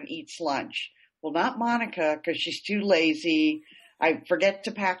together and eats lunch. Well, not Monica, because she's too lazy. I forget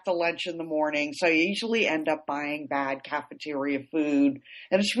to pack the lunch in the morning, so I usually end up buying bad cafeteria food,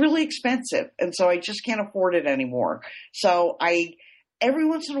 and it's really expensive, and so I just can't afford it anymore. So every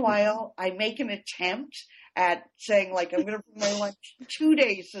once in a while, I make an attempt at saying, I'm going to bring my lunch 2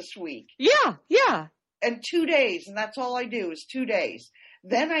 days this week. Yeah. And 2 days, and that's all I do is 2 days.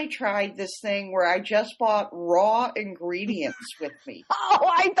 Then I tried this thing where I just bought raw ingredients with me. Oh,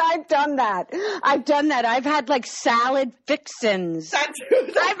 I've done that. I've had salad fixins.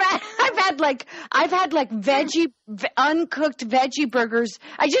 I've had uncooked veggie burgers.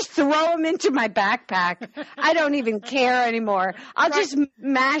 I just throw them into my backpack. I don't even care anymore. I'll just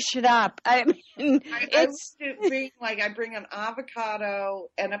mash it up. I bring an avocado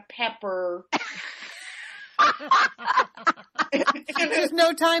and a pepper. There's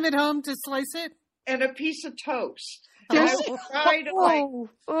no time at home to slice it? And a piece of toast. There's, I try to like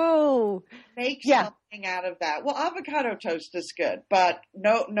oh, make yeah. something out of that. Well, avocado toast is good, but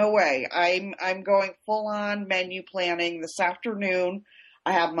no way. I'm going full on menu planning this afternoon.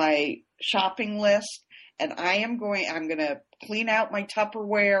 I have my shopping list, and I'm going to clean out my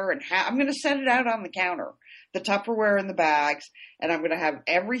Tupperware, and I'm going to set it out on the counter, the Tupperware and the bags, and I'm going to have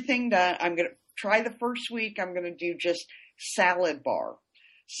everything done. I'm going to try the first week. I'm going to do just salad bar.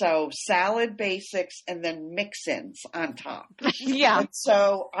 So salad basics and then mix-ins on top. Yeah. And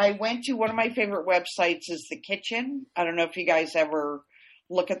so I went to one of my favorite websites is The Kitchen. I don't know if you guys ever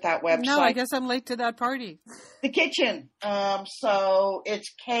look at that website. No, I guess I'm late to that party. The Kitchen. So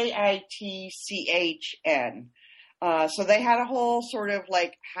it's KITCHN. So they had a whole sort of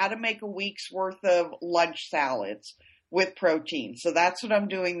like how to make a week's worth of lunch salads with protein. So that's what I'm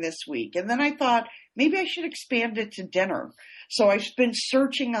doing this week. And then I thought maybe I should expand it to dinner. So I've been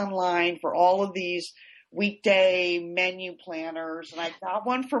searching online for all of these weekday menu planners, and I got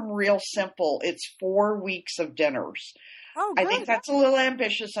one from Real Simple. It's 4 weeks of dinners. Oh, I good. think that's a little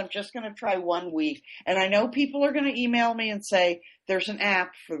ambitious. I'm just going to try 1 week. And I know people are going to email me and say, there's an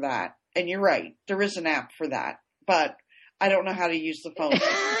app for that. And you're right. There is an app for that. But I don't know how to use the phone.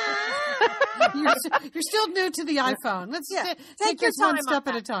 You're still new to the iPhone. Let's take your this one time step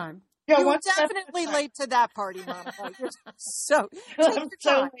on at a time. Yeah, You're one step at a definitely time. late to that party, Monica. So take your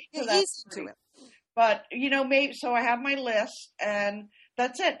So time. late to Get that easy party. to it. But, maybe, so I have my list, and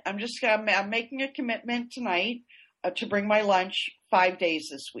that's it. I'm making a commitment tonight to bring my lunch 5 days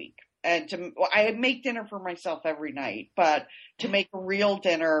this week. And I make dinner for myself every night, but to make a real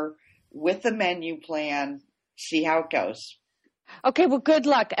dinner with a menu plan, see how it goes. Okay, well, good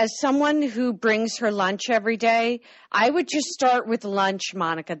luck. As someone who brings her lunch every day, I would just start with lunch,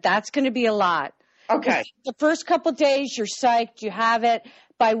 Monica. That's going to be a lot. Okay. The first couple days, you're psyched, you have it.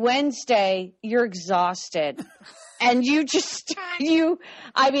 By Wednesday, you're exhausted. And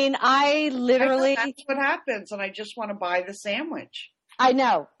I literally. That's what happens, and I just want to buy the sandwich. I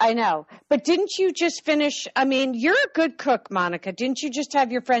know. But didn't you just finish? I mean, you're a good cook, Monica. Didn't you just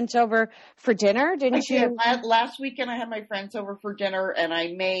have your friends over for dinner? Didn't you? Last weekend I had my friends over for dinner, and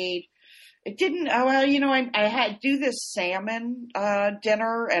I made. It didn't. I had do this salmon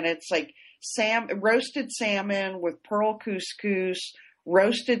dinner, and it's like roasted salmon with pearl couscous,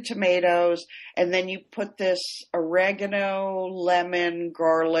 roasted tomatoes, and then you put this oregano, lemon,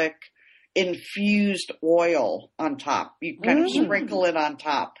 garlic, infused oil on top. You kind of sprinkle it on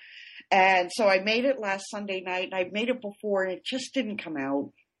top. And so I made it last Sunday night, and I've made it before, and it just didn't come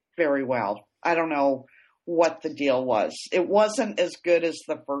out very well. I don't know what the deal was. It wasn't as good as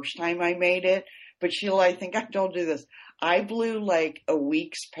the first time I made it, but Sheila, I think I told you this. I blew like a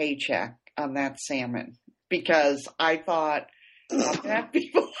week's paycheck on that salmon because I thought I'm going to have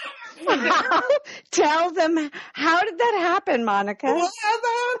people. Tell them, how did that happen, Monica? Well, how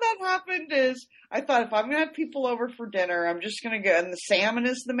that happened is I thought if I'm going to have people over for dinner, I'm just going to go, and the salmon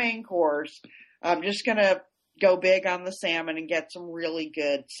is the main course. I'm just going to go big on the salmon and get some really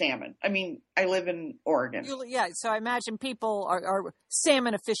good salmon. I mean, I live in Oregon. So I imagine people are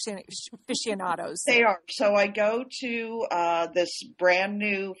salmon aficionados. They are. So I go to this brand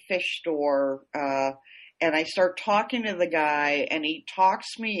new fish store, and I start talking to the guy, and he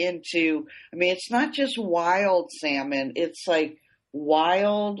talks me into, it's not just wild salmon. It's like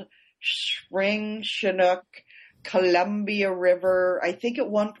wild spring Chinook, Columbia River. I think at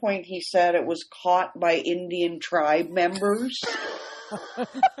one point he said it was caught by Indian tribe members.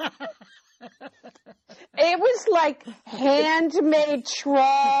 It was like handmade,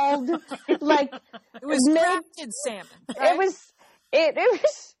 trawled, like it was crafted salmon. Right? It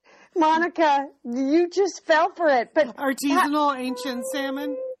was. Monica, you just fell for it. But artisanal ancient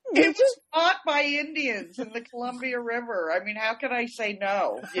salmon. It was caught by Indians in the Columbia River. How could I say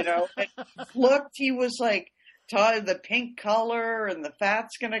no? It looked, he was like, the pink color and the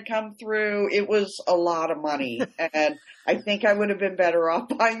fat's going to come through. It was a lot of money. And I think I would have been better off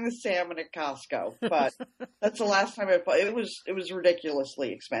buying the salmon at Costco. But that's the last time I bought it. It was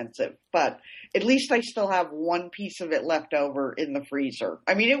ridiculously expensive. But at least I still have one piece of it left over in the freezer.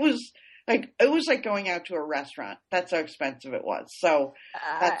 It was like going out to a restaurant. That's how expensive it was. So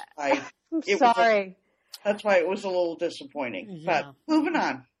that's why that's why it was a little disappointing. Yeah. But moving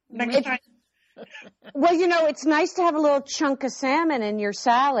on. Next time. Well, it's nice to have a little chunk of salmon in your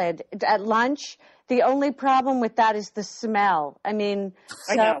salad at lunch. The only problem with that is the smell. I know.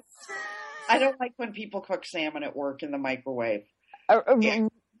 I don't like when people cook salmon at work in the microwave.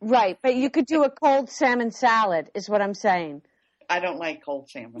 Right, but you could do a cold salmon salad, is what I'm saying. I don't like cold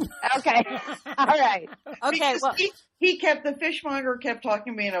salmon. Okay, all right. Okay, well, the fishmonger kept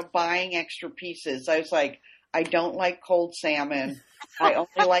talking to me about buying extra pieces. I was like, I don't like cold salmon. I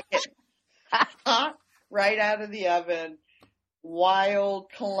only like it hot, right out of the oven. Wild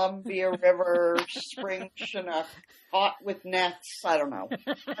Columbia River spring Chinook, caught with nets. I don't know.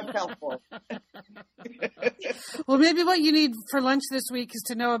 I fell for it. Well, maybe what you need for lunch this week is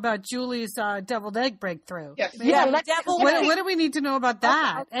to know about Julie's deviled egg breakthrough. Yes. Yeah, What do we need to know about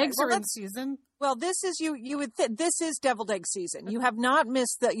that? Okay. Eggs Well, are in season. Well, this is this is deviled egg season. You have not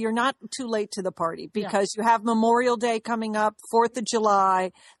missed that. You're not too late to the party because you have Memorial Day coming up, 4th of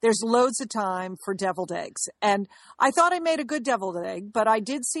July. There's loads of time for deviled eggs. And I thought I made a good deviled egg, but I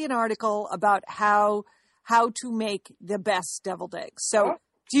did see an article about how to make the best deviled eggs. So,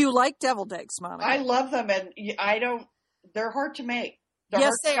 do you like deviled eggs, Monica? I love them, and they're hard to make.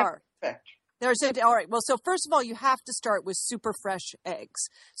 Yes, they are. Perfect. All right. Well, so first of all, you have to start with super fresh eggs.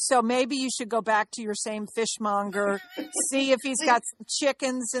 So maybe you should go back to your same fishmonger, see if he's got some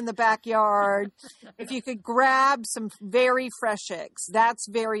chickens in the backyard. If you could grab some very fresh eggs, that's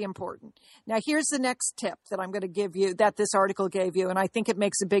very important. Now, here's the next tip that I'm going to give you that this article gave you, and I think it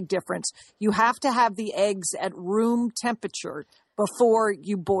makes a big difference. You have to have the eggs at room temperature before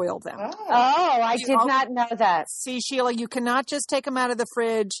you boil them. Oh, I did not know that. See, Sheila, you cannot just take them out of the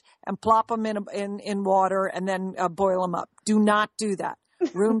fridge and plop them in water and then boil them up. Do not do that.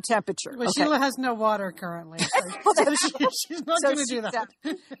 Room temperature. Well, Okay. Sheila has no water currently, so she's not going to do that.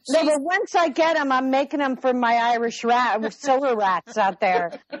 No, but once I get them, I'm making them for my Irish solar rats out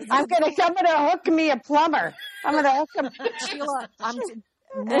there. I'm gonna hook me a plumber. I'm gonna hook them. Sheila,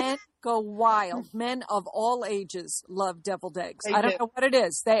 men go wild. Men of all ages love deviled eggs. I don't know what it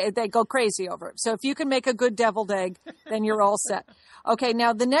is. They go crazy over it. So if you can make a good deviled egg, then you're all set. Okay,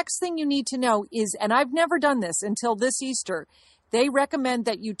 now the next thing you need to know is, and I've never done this until this Easter, they recommend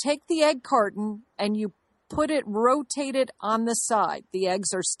that you take the egg carton and you rotate it on the side. The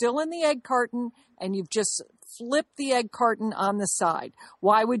eggs are still in the egg carton and you've just flipped the egg carton on the side.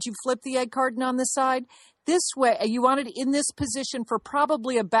 Why would you flip the egg carton on the side? This way, you want it in this position for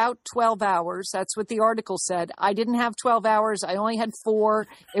probably about 12 hours. That's what the article said. I didn't have 12 hours. I only had 4.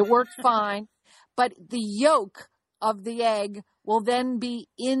 It worked fine. But the yolk of the egg will then be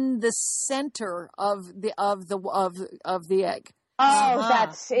in the center of the egg. Oh,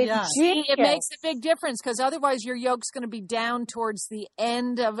 that's ingenious. It makes a big difference because otherwise your yolk's going to be down towards the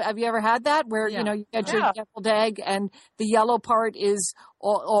end of. Have you ever had that where you get your deviled egg and the yellow part is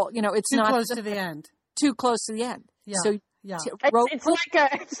all it's too not close to the end. Too close to the end. Yeah. So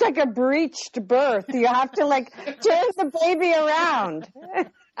It's like a breached birth. You have to turn the baby around.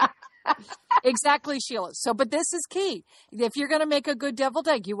 Exactly, Sheila. So, but this is key. If you're going to make a good deviled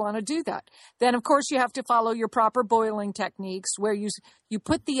egg, you want to do that. Then, of course, you have to follow your proper boiling techniques where you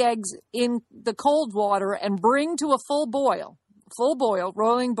put the eggs in the cold water and bring to a full boil,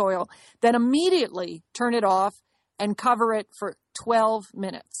 rolling boil. Then immediately turn it off and cover it for 12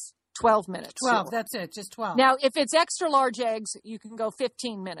 minutes. 12 minutes. 12, that's it, just 12. Now, if it's extra large eggs, you can go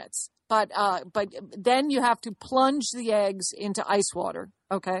 15 minutes. But then you have to plunge the eggs into ice water,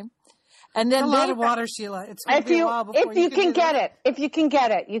 okay? And then a lot of water, Sheila. It's going to be a while before if you can get it. If you can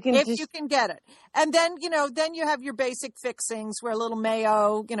get it. You can get it. And then, then you have your basic fixings where a little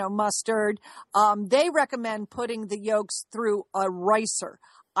mayo, mustard. They recommend putting the yolks through a ricer.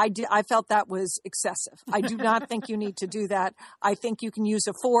 I felt that was excessive. I do not think you need to do that. I think you can use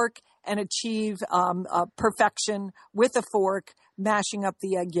a fork and achieve perfection with a fork, mashing up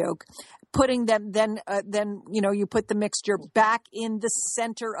the egg yolk, putting them, then you put the mixture back in the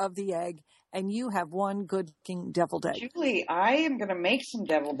center of the egg, and you have one good looking deviled egg. Julie, I am going to make some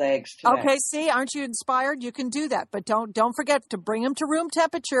deviled eggs today. Okay, see, aren't you inspired? You can do that, but don't forget to bring them to room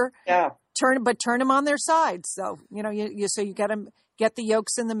temperature. Yeah. Turn them on their sides, so you get the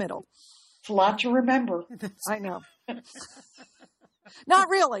yolks in the middle. It's a lot to remember. I know. Not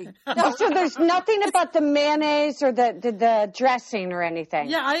really. No. So there's nothing about the mayonnaise or the dressing or anything.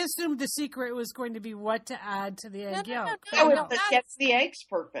 Yeah, I assumed the secret was going to be what to add to the egg yolk. No, it gets the eggs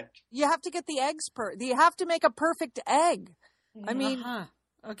perfect. You have to get the eggs you have to make a perfect egg. I mean,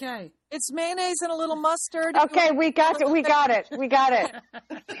 okay. It's mayonnaise and a little mustard. Okay, we got it.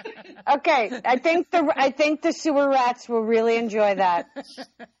 Okay, I think the sewer rats will really enjoy that.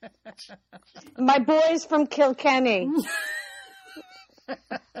 My boys from Kilkenny.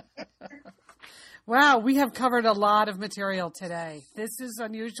 Wow, we have covered a lot of material today. This is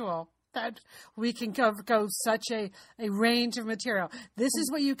unusual. that we can go such a range of material. This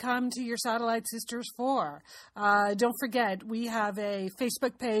is what you come to your Satellite Sisters for. Don't forget, we have a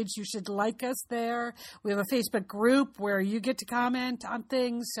Facebook page. You should like us there. We have a Facebook group where you get to comment on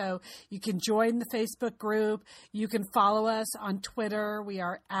things, so you can join the Facebook group. You can follow us on Twitter. We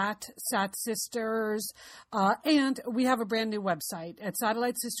are at Sat Sisters. And we have a brand new website at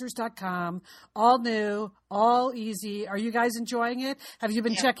satellitesisters.com. All new, all easy. Are you guys enjoying it? Have you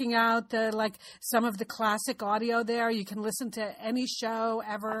been checking out some of the classic audio there? You can listen to any show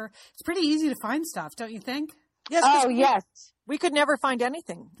ever. It's pretty easy to find stuff, don't you think? Yes. Oh, yes. We could never find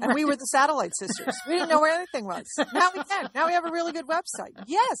anything. And we were the Satellite Sisters. We didn't know where anything was. Now we can. Now we have a really good website.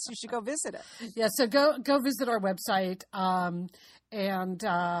 Yes, you should go visit it. Yeah, so go visit our website. And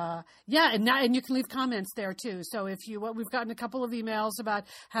you can leave comments there too. So we've gotten a couple of emails about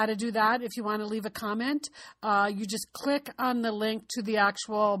how to do that. If you want to leave a comment, you just click on the link to the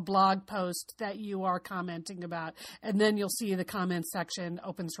actual blog post that you are commenting about, and then you'll see the comment section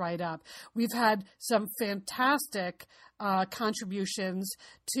opens right up. We've had some fantastic contributions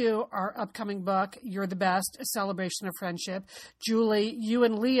to our upcoming book, You're the Best, A Celebration of Friendship. Julie, you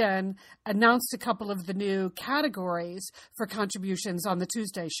and Leon announced a couple of the new categories for contributions on the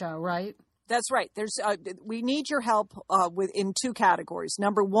Tuesday show, right? That's right. We need your help in two categories.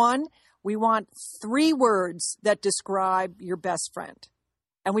 Number one, we want 3 words that describe your best friend.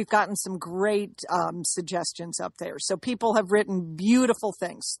 And we've gotten some great suggestions up there. So people have written beautiful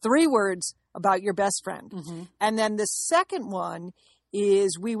things. 3 words about your best friend. Mm-hmm. And then the second one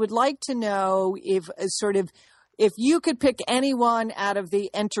is we would like to know if you could pick anyone out of the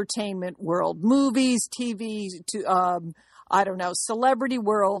entertainment world, movies, TV, celebrity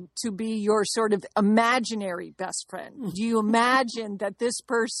world, to be your sort of imaginary best friend. Do you imagine that this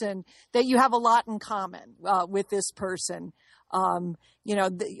person, that you have a lot in common with this person?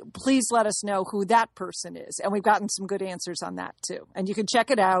 Please let us know who that person is. And we've gotten some good answers on that too. And you can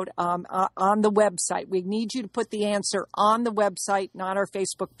check it out on the website. We need you to put the answer on the website, not our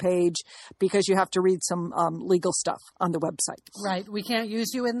Facebook page, because you have to read some legal stuff on the website. Right. We can't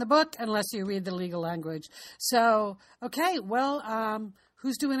use you in the book unless you read the legal language. So, okay. Well,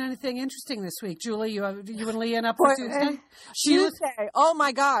 who's doing anything interesting this week? Julie, you and Leon up for Tuesday? Tuesday. Oh,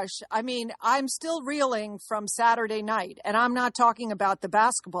 my gosh. I mean, I'm still reeling from Saturday night, and I'm not talking about the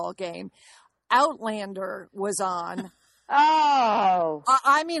basketball game. Outlander was on. Oh.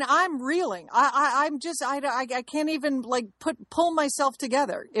 I'm reeling. I can't even pull myself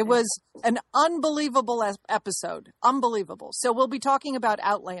together. It was an unbelievable episode. Unbelievable. So we'll be talking about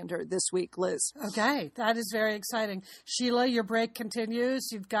Outlander this week, Liz. Okay. That is very exciting. Sheila, your break continues.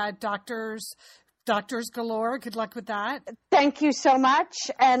 You've got doctors galore. Good luck with that. Thank you so much.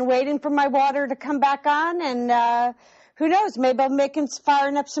 And waiting for my water to come back on. And who knows? Maybe I'm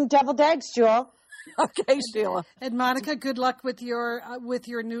firing up some deviled eggs, Jewel. Okay, Sheila. And Monica, good luck with your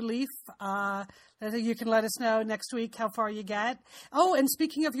new leaf. You can let us know next week how far you get. Oh, and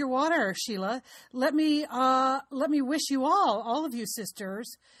speaking of your water, Sheila, let me wish you all of you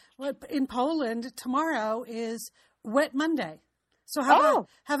sisters, in Poland tomorrow is Wet Monday. So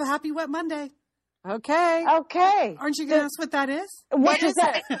have a happy Wet Monday. Okay. Aren't you going to ask what that is? What is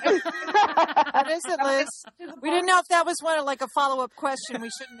that? What is it, Liz? We didn't know if that was a follow-up question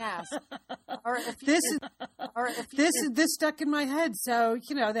we shouldn't ask. This stuck in my head. So,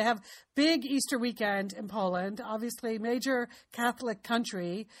 they have big Easter weekend in Poland, obviously major Catholic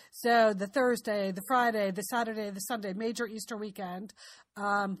country. So the Thursday, the Friday, the Saturday, the Sunday, major Easter weekend.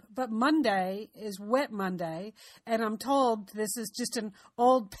 But Monday is Wet Monday, and I'm told this is just an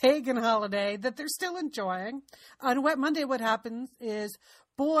old pagan holiday that they're still enjoying. On Wet Monday, what happens is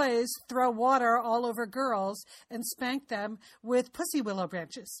boys throw water all over girls and spank them with pussy willow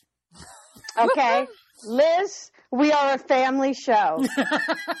branches. Okay. Liz, we are a family show.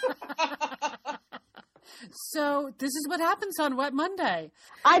 So this is what happens on Wet Monday.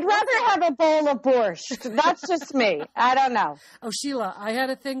 I'd rather have a bowl of borscht. That's just me. I don't know. Oh, Sheila, I had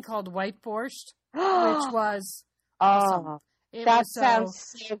a thing called white borscht, which was awesome. That sounds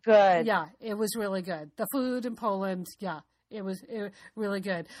so good. Yeah, it was really good. The food in Poland, it was really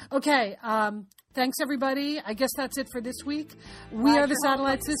good. Okay, thanks everybody. I guess that's it for this week. We are the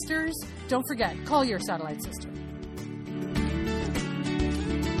Satellite Sisters. Don't forget, call your Satellite Sister.